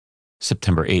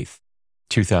September 8th,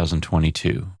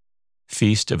 2022,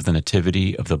 Feast of the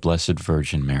Nativity of the Blessed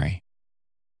Virgin Mary.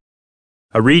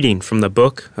 A reading from the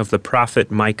book of the prophet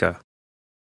Micah.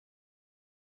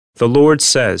 The Lord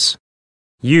says,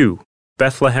 "You,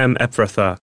 Bethlehem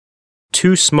Ephrathah,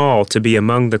 too small to be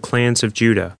among the clans of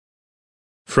Judah.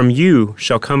 From you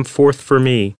shall come forth for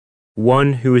me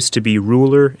one who is to be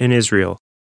ruler in Israel,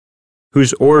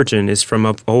 whose origin is from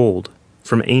of old,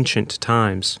 from ancient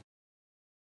times.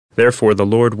 Therefore the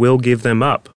Lord will give them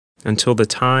up until the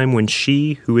time when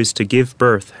she who is to give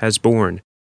birth has born,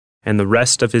 and the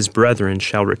rest of his brethren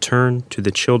shall return to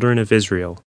the children of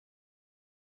Israel.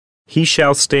 He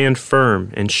shall stand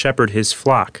firm and shepherd his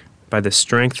flock by the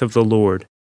strength of the Lord,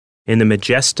 in the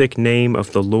majestic name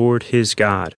of the Lord his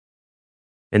God.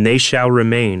 And they shall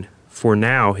remain, for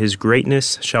now his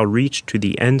greatness shall reach to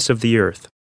the ends of the earth.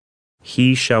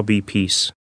 He shall be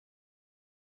peace."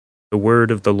 The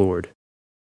word of the Lord.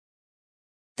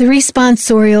 The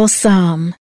responsorial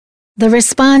psalm. The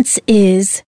response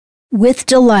is, "With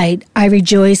delight I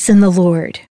rejoice in the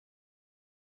Lord.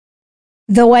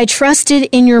 Though I trusted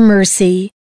in your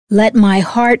mercy, let my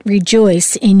heart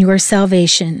rejoice in your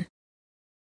salvation.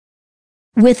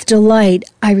 With delight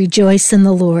I rejoice in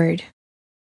the Lord.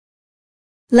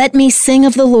 Let me sing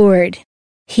of the Lord.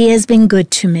 He has been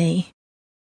good to me.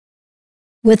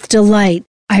 With delight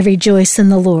I rejoice in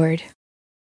the Lord."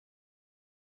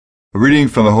 A reading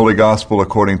from the Holy Gospel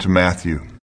according to Matthew.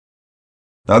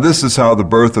 Now this is how the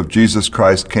birth of Jesus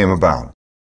Christ came about.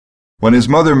 When his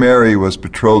mother Mary was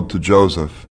betrothed to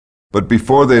Joseph, but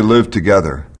before they lived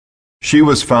together, she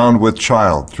was found with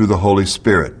child through the Holy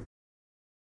Spirit.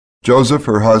 Joseph,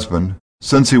 her husband,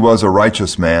 since he was a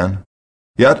righteous man,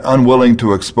 yet unwilling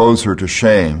to expose her to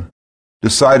shame,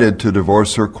 decided to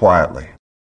divorce her quietly.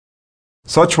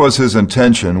 Such was his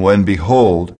intention when,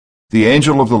 behold, the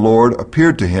angel of the Lord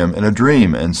appeared to him in a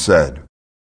dream and said,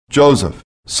 "Joseph,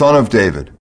 son of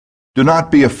David, do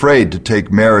not be afraid to take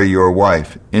Mary your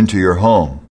wife into your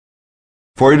home,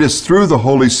 for it is through the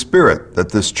Holy Spirit that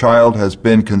this child has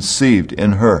been conceived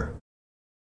in her.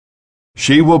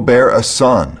 She will bear a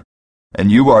son,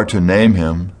 and you are to name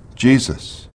him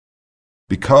Jesus,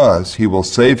 because he will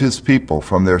save his people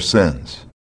from their sins."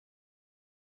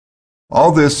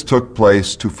 All this took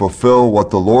place to fulfill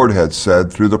what the Lord had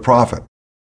said through the prophet.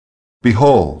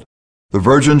 "Behold, the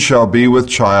virgin shall be with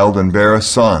child and bear a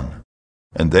son,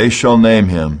 and they shall name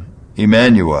him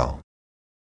Emmanuel,"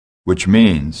 which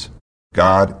means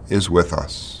God is with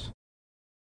us.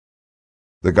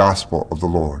 The Gospel of the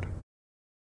Lord.